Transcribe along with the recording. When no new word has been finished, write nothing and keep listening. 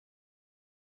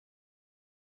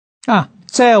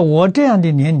在我这样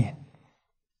的年龄，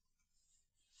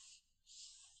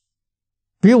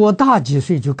比我大几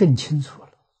岁就更清楚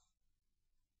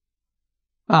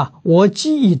了。我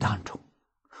记忆当中，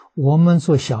我们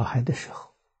做小孩的时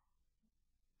候，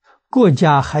国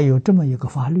家还有这么一个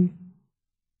法律，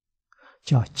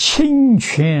叫亲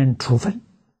权处分。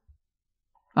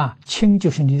亲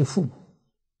就是你的父母，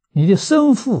你的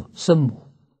生父生母，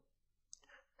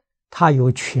他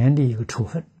有权利一个处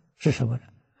分是什么呢？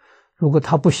如果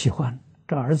他不喜欢，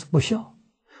这儿子不孝，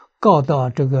告到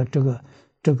这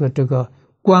个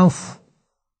官府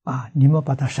你们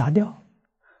把他杀掉，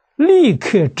立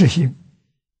刻执行，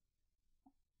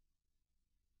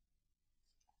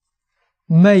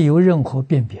没有任何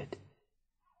辨别的。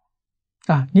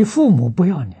你父母不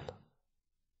要你了。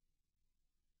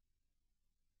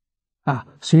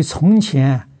所以从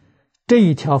前这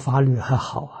一条法律还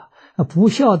好不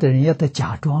孝的人也得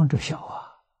假装着孝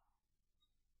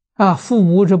父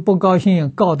母这不高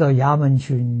兴，告到衙门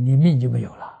去，你命就没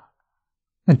有了。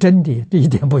那真的一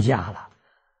点不假了。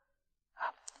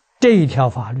这一条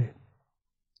法律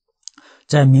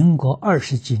在民国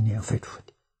20几年废除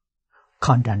的，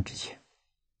抗战之前。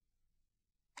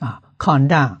抗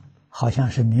战好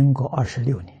像是民国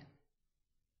26年。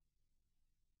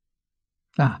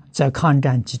在抗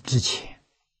战之前，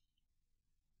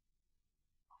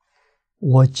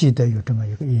我记得有这么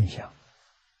一个印象。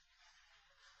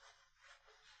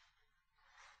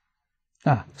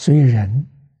所以人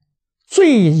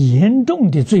最严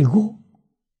重的罪过，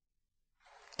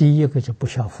第一个就不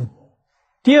孝父母，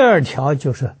第二条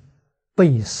就是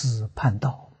背师叛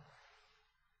道。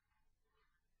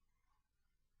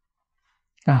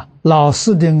老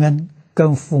师的恩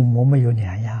跟父母没有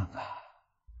两样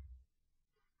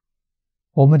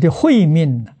我们的慧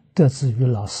命得自于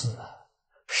老师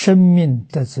生命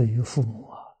得自于父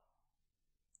母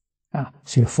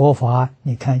所以佛法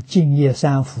你看净业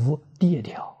三福第一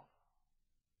条，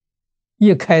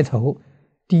一开头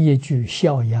第一句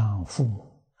孝养父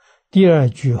母，第二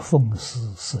句奉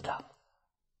事师长，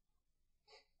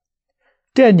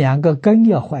这两个根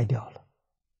要坏掉了，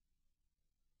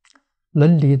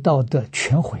伦理道德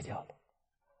全毁掉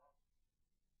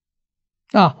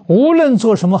了。无论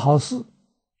做什么好事，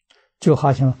就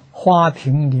好像花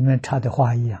瓶里面插的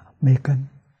花一样，没根。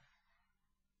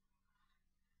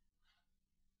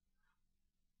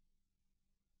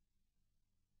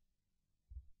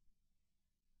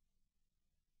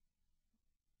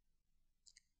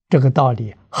这个道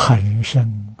理很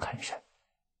深很深。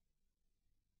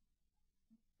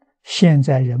现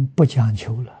在人不讲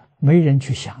求了，没人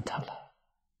去想它了。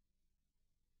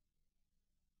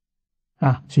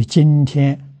所以今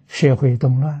天社会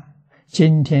动乱，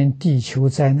今天地球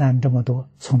灾难这么多，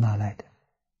从哪来的？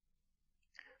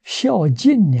孝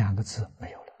敬两个字没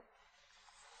有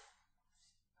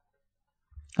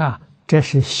了。这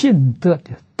是信德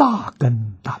的大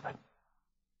根大本。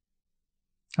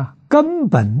根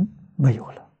本没有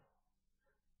了，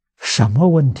什么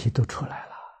问题都出来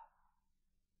了。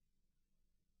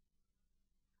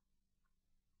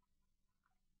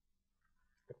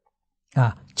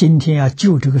今天要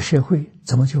救这个社会，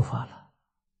怎么救法了？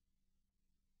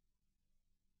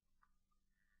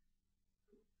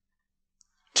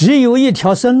只有一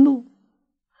条生路，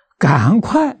赶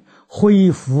快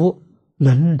恢复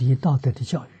伦理道德的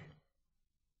教育，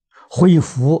恢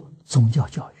复宗教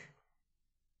教育。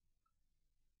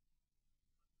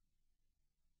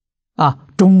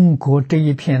中国这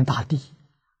一片大地，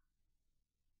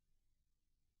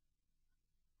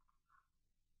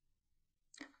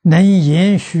能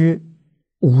延续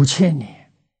5000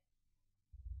年，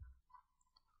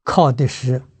靠的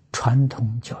是传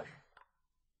统教育。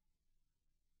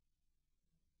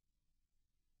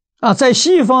在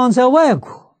西方，在外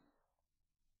国，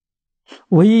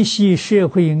维系社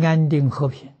会安定和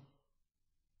平，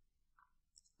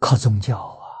靠宗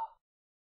教